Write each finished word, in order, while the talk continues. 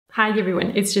Hi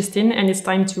everyone, it's Justine and it's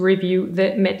time to review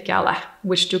the Met Gala,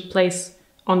 which took place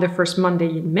on the first Monday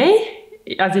in May,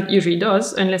 as it usually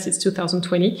does, unless it's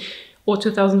 2020 or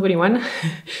 2021.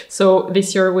 So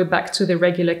this year we're back to the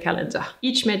regular calendar.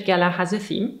 Each Met Gala has a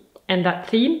theme, and that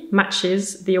theme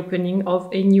matches the opening of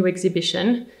a new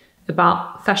exhibition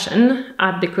about fashion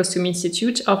at the Costume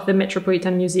Institute of the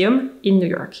Metropolitan Museum in New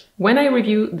York. When I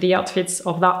review the outfits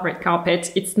of that red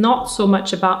carpet, it's not so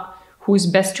much about who's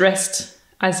best dressed,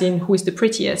 as in who is the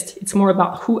prettiest. It's more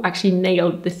about who actually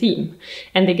nailed the theme.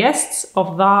 And the guests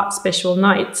of that special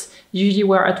night usually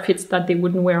wear outfits that they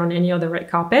wouldn't wear on any other red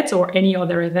carpet or any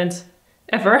other event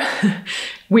ever,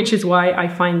 which is why I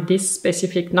find this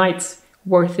specific night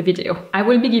worth a video. I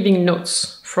will be giving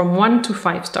notes from 1 to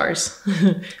 5 stars,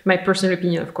 my personal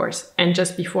opinion, of course. And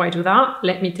just before I do that,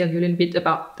 let me tell you a little bit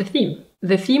about the theme.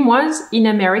 The theme was, in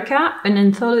America, an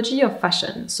anthology of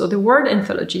fashion. So the word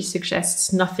anthology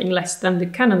suggests nothing less than the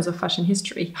canons of fashion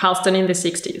history. Halston in the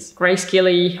 60s, Grace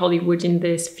Kelly, Hollywood in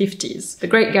the 50s, The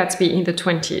Great Gatsby in the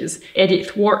 20s,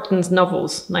 Edith Wharton's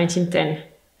novels, 1910,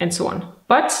 and so on.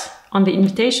 But on the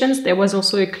invitations, there was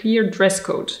also a clear dress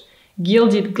code,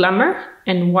 gilded glamour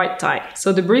and white tie.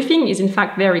 So the briefing is in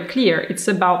fact very clear. It's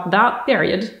about that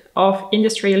period of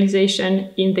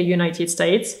industrialization in the United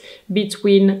States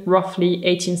between roughly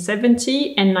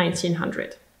 1870 and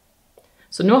 1900.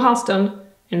 So no Halston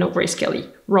and no Grace Kelly,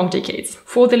 wrong decades.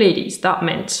 For the ladies, that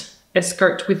meant a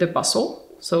skirt with a bustle,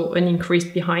 so an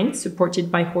increased behind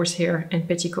supported by horsehair and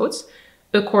petticoats,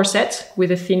 a corset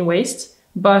with a thin waist,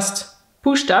 bust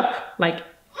pushed up, like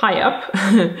high up,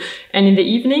 and in the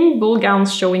evening, ball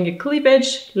gowns showing a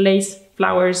cleavage, lace,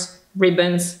 flowers,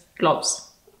 ribbons, gloves.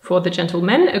 For the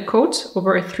gentlemen, a coat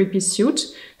over a three-piece suit,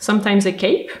 sometimes a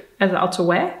cape as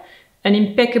outerwear, an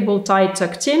impeccable tie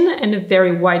tucked in, and a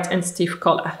very white and stiff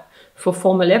collar. For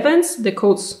formal events, the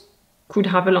coats could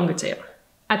have a longer tail.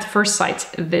 At first sight,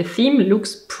 the theme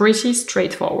looks pretty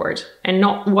straightforward and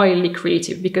not wildly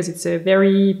creative because it's a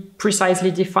very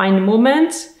precisely defined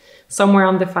moment somewhere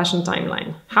on the fashion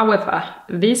timeline. However,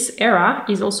 this era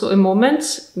is also a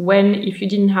moment when if you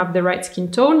didn't have the right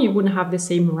skin tone, you wouldn't have the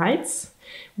same rights,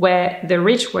 where the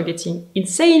rich were getting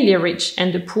insanely rich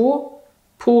and the poor,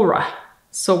 poorer.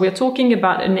 So we're talking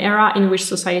about an era in which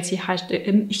society had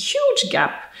a huge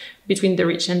gap between the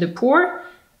rich and the poor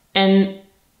and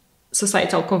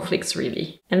societal conflicts,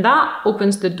 really. And that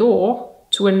opens the door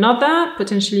to another,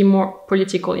 potentially more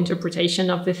political interpretation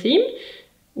of the theme.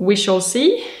 We shall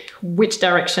see which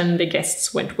direction the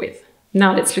guests went with.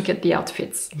 Now let's look at the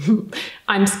outfits.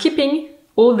 I'm skipping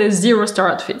all the 0-star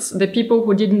outfits, the people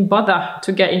who didn't bother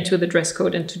to get into the dress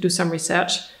code and to do some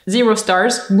research. 0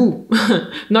 stars, boo,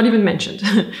 not even mentioned.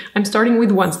 I'm starting with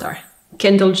 1 star.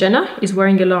 Kendall Jenner is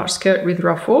wearing a large skirt with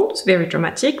ruffles, very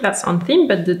dramatic, that's on theme,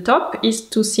 but the top is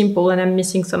too simple and I'm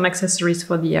missing some accessories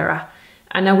for the era.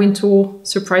 Anna Wintour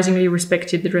surprisingly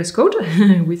respected the dress code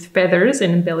with feathers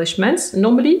and embellishments.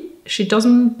 Normally, she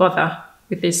doesn't bother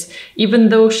with this, even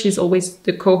though she's always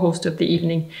the co-host of the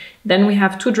evening. Then we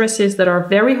have 2 dresses that are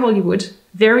very Hollywood,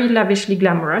 very lavishly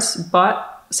glamorous,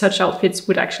 but such outfits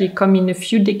would actually come in a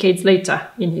few decades later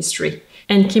in history.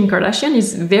 And Kim Kardashian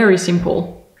is very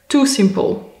simple, too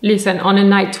simple. Listen, on a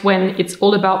night when it's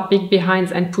all about big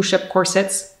behinds and push-up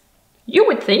corsets, you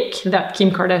would think that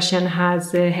Kim Kardashian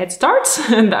has a head start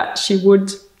and that she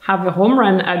would have a home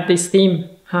run at this theme,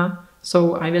 huh?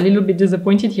 So I'm a little bit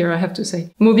disappointed here, I have to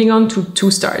say. Moving on to 2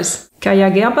 stars.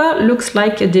 Kaya Gerber looks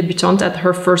like a debutante at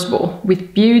her first ball,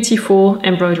 with beautiful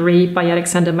embroidery by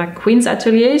Alexander McQueen's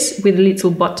ateliers with little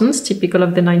buttons typical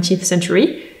of the 19th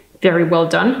century. Very well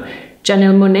done.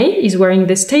 Janelle Monáe is wearing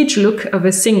the stage look of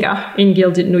a singer in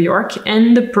gilded New York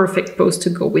and the perfect pose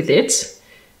to go with it.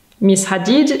 Miss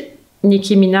Hadid,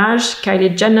 Nicki Minaj,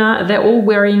 Kylie Jenner, they're all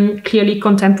wearing clearly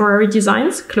contemporary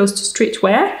designs, close to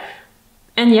streetwear,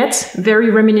 and yet very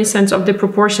reminiscent of the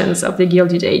proportions of the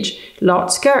Gilded Age.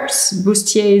 Large skirts,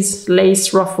 bustiers,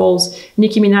 lace, ruffles.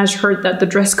 Nicki Minaj heard that the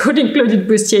dress code included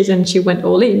bustiers and she went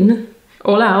all in,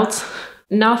 all out.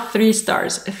 Now 3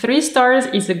 stars. 3 stars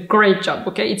is a great job,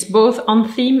 okay? It's both on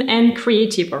theme and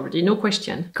creative already, no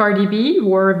question. Cardi B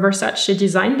wore a Versace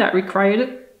design that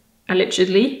required,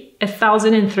 allegedly,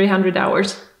 1,300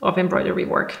 hours of embroidery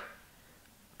work.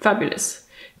 Fabulous.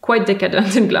 Quite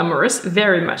decadent and glamorous,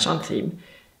 very much on theme.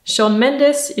 Shawn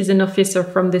Mendes is an officer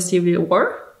from the Civil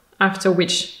War, after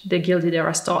which the Gilded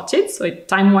Era started, so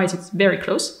time-wise it's very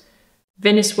close.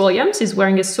 Venus Williams is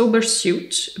wearing a sober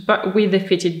suit, but with a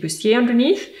fitted bustier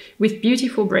underneath, with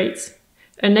beautiful braids,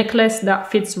 a necklace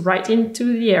that fits right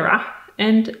into the era,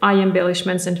 and eye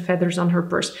embellishments and feathers on her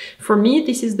purse. For me,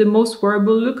 this is the most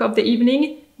wearable look of the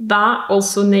evening, that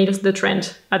also nails the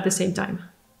trend at the same time.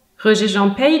 Roger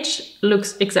Jean Page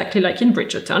looks exactly like in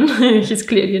Bridgerton. He's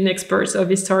clearly an expert of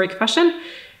historic fashion.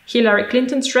 Hillary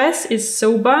Clinton's dress is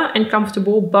sober and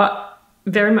comfortable, but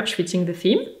very much fitting the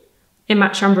theme. Emma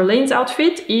Chamberlain's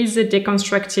outfit is a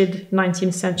deconstructed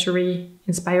 19th century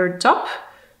inspired top,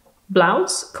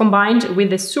 blouse, combined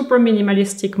with a super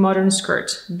minimalistic modern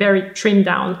skirt, very trimmed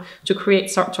down to create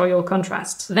sartorial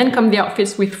contrast. Then come the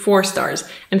outfits with 4 stars.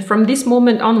 And from this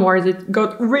moment onwards, it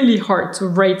got really hard to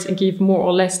rate and give more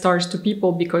or less stars to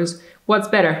people, because what's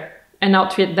better? An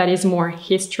outfit that is more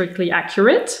historically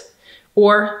accurate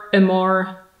or a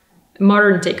more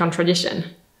modern take on tradition?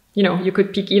 You know, you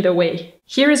could pick either way.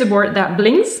 Here is a board that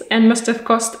blings and must have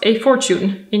cost a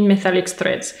fortune in metallic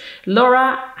threads.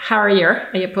 Laura Harrier,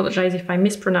 I apologize if I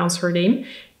mispronounce her name,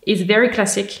 is very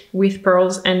classic with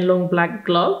pearls and long black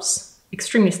gloves.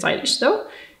 Extremely stylish though.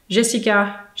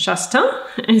 Jessica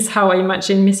Chastain is how I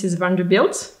imagine Mrs.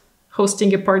 Vanderbilt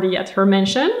hosting a party at her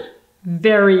mansion.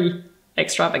 Very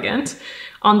extravagant.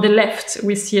 On the left,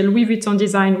 we see a Louis Vuitton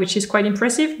design, which is quite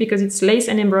impressive because it's lace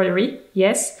and embroidery,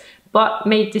 yes, but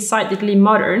made decidedly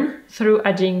modern through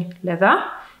adding leather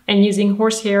and using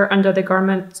horsehair under the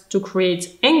garment to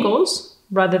create angles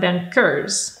rather than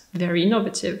curves. Very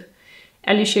innovative.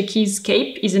 Alicia Keys'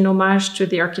 cape is an homage to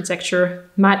the architecture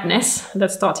madness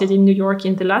that started in New York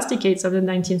in the last decades of the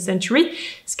 19th century.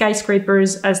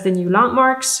 Skyscrapers as the new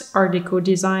landmarks, Art Deco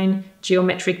design,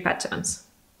 geometric patterns.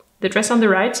 The dress on the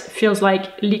right feels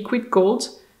like liquid gold,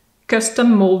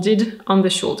 custom molded on the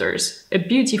shoulders. A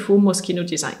beautiful Moschino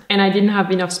design. And I didn't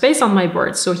have enough space on my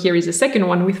board, so here is a second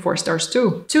one with 4 stars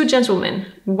too. 2 gentlemen,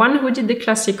 one who did the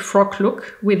classic frock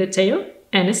look with a tail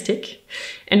and a stick,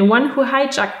 and one who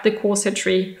hijacked the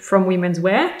corsetry from women's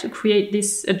wear to create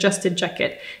this adjusted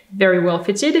jacket. Very well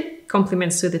fitted,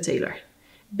 compliments to the tailor.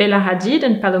 Bella Hadid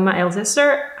and Paloma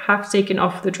Elsesser have taken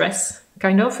off the dress,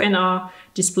 kind of, and are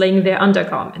displaying their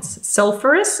undergarments,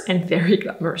 sulfurous and very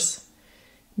glamorous.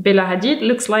 Bella Hadid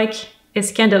looks like a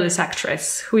scandalous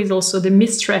actress who is also the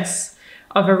mistress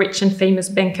of a rich and famous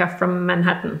banker from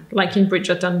Manhattan, like in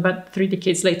Bridgerton, but 3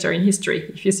 decades later in history,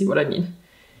 if you see what I mean.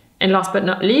 And last but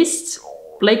not least,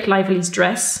 Blake Lively's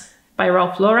dress by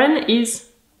Ralph Lauren is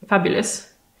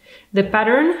fabulous. The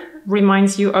pattern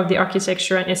reminds you of the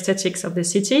architecture and aesthetics of the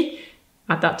city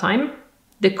at that time.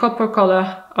 The copper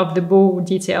color of the bow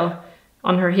detail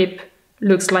on her hip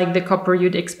looks like the copper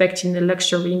you'd expect in the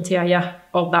luxury interior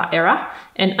of that era.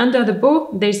 And under the bow,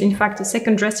 there's in fact a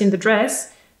second dress in the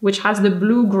dress, which has the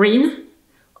blue-green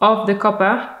of the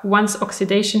copper once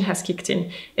oxidation has kicked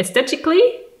in. Aesthetically,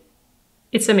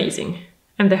 it's amazing.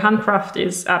 And the handcraft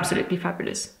is absolutely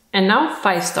fabulous. And now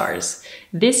 5 stars.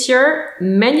 This year,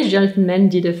 many gentlemen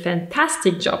did a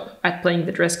fantastic job at playing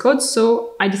the dress code,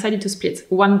 so I decided to split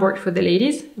 1 board for the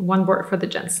ladies, 1 board for the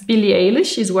gents. Billie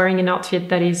Eilish is wearing an outfit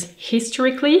that is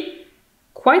historically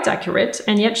quite accurate,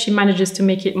 and yet she manages to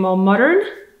make it more modern,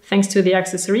 thanks to the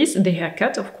accessories, the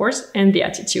haircut, of course, and the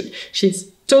attitude.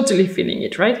 She's totally feeling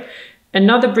it, right?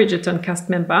 Another Bridgerton cast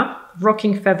member,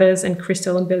 rocking feathers and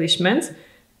crystal embellishments.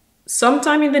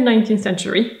 Sometime in the 19th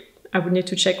century, I would need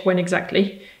to check when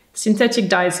exactly, synthetic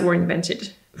dyes were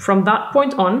invented. From that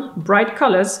point on, bright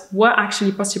colors were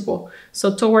actually possible.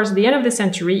 So towards the end of the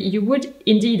century, you would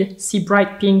indeed see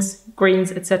bright pinks,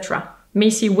 greens, etc.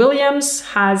 Maisie Williams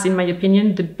has, in my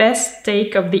opinion, the best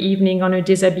take of the evening on a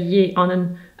déshabillé, on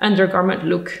an undergarment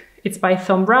look. It's by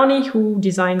Thom Brownie, who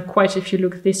designed quite a few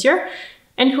looks this year,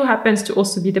 and who happens to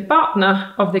also be the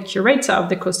partner of the curator of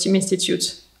the Costume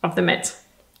Institute of the Met.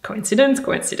 Coincidence,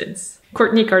 coincidence.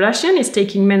 Kourtney Kardashian is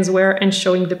taking menswear and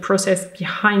showing the process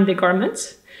behind the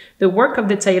garment. The work of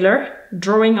the tailor,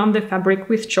 drawing on the fabric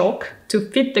with chalk to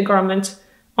fit the garment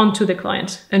onto the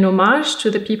client. An homage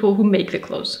to the people who make the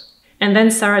clothes. And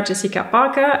then Sarah Jessica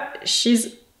Parker,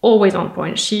 she's always on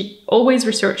point. She always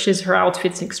researches her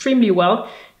outfits extremely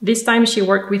well. This time she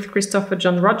worked with Christopher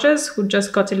John Rogers, who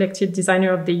just got elected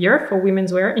Designer of the Year for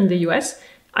women's wear in the US.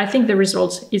 I think the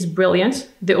result is brilliant.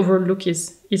 The overall look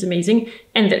is amazing.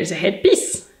 And there is a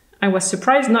headpiece. I was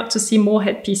surprised not to see more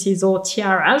headpieces or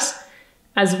tiaras,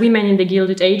 as women in the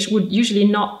Gilded Age would usually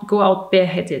not go out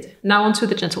bareheaded. Now on to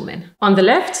the gentlemen. On the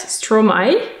left,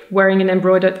 Stromae, wearing an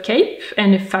embroidered cape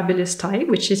and a fabulous tie,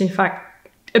 which is in fact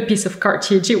a piece of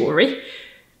Cartier jewelry.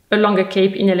 A longer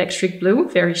cape in electric blue,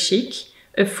 very chic.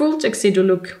 A full tuxedo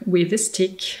look with a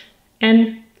stick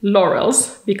and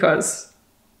laurels, because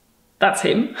that's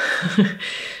him.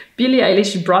 Billie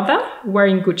Eilish's brother,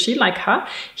 wearing Gucci like her.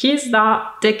 He's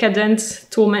that decadent,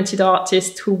 tormented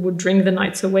artist who would drink the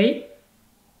nights away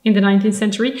in the 19th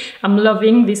century. I'm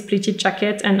loving this pleated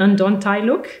jacket and undone tie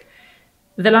look.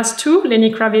 The last two,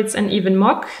 Lenny Kravitz and Even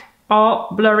Mock, are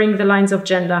blurring the lines of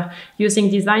gender, using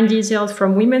design details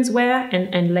from women's wear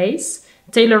and lace,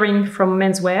 tailoring from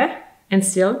menswear and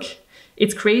silk.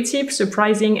 It's creative,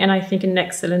 surprising, and I think an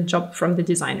excellent job from the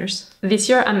designers. This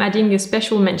year I'm adding a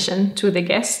special mention to the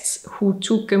guests who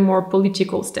took a more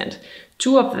political stand.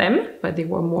 Two of them, but there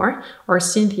were more, are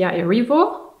Cynthia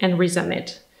Erivo and Riz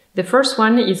Ahmed. The first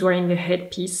one is wearing a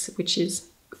headpiece, which is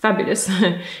fabulous,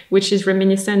 which is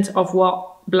reminiscent of what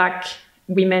Black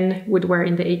women would wear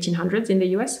in the 1800s in the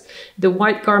US. The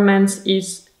white garment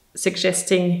is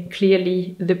suggesting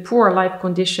clearly the poor life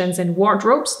conditions and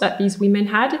wardrobes that these women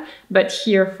had. But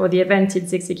here for the event,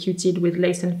 it's executed with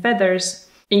lace and feathers.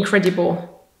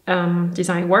 Incredible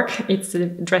design work. It's a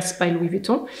dress by Louis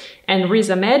Vuitton. And Riz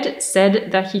Ahmed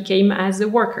said that he came as a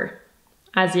worker,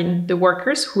 as in the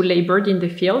workers who labored in the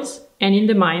fields and in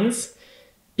the mines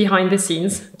behind the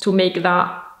scenes to make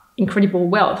that incredible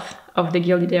wealth of the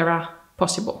Gilded Era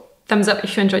possible. Thumbs up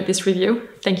if you enjoyed this review.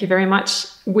 Thank you very much.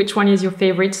 Which one is your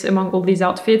favorite among all these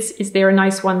outfits? Is there a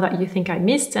nice one that you think I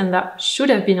missed and that should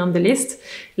have been on the list?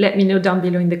 Let me know down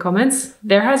below in the comments.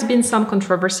 There has been some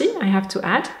controversy, I have to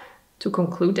add, to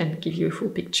conclude and give you a full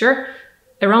picture,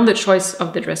 around the choice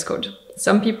of the dress code.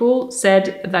 Some people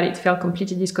said that it felt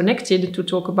completely disconnected to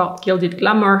talk about gilded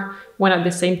glamour when at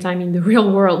the same time in the real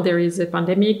world there is a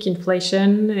pandemic,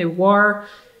 inflation, a war,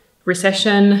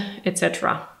 recession,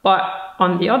 etc. But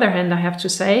on the other hand, I have to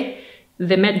say,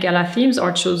 the Met Gala themes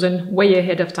are chosen way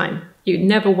ahead of time. It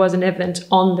never was an event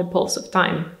on the pulse of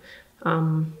time.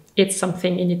 It's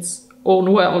something in its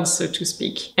own world, so to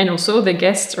speak. And also the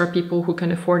guests are people who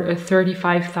can afford a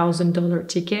 $35,000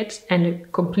 ticket and a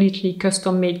completely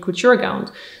custom-made couture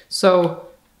gown. So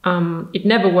it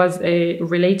never was a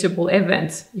relatable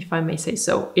event, if I may say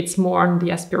so. It's more on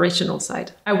the aspirational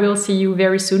side. I will see you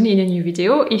very soon in a new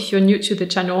video. If you're new to the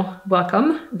channel,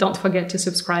 welcome. Don't forget to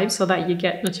subscribe so that you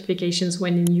get notifications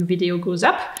when a new video goes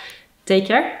up. Take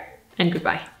care and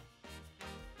goodbye.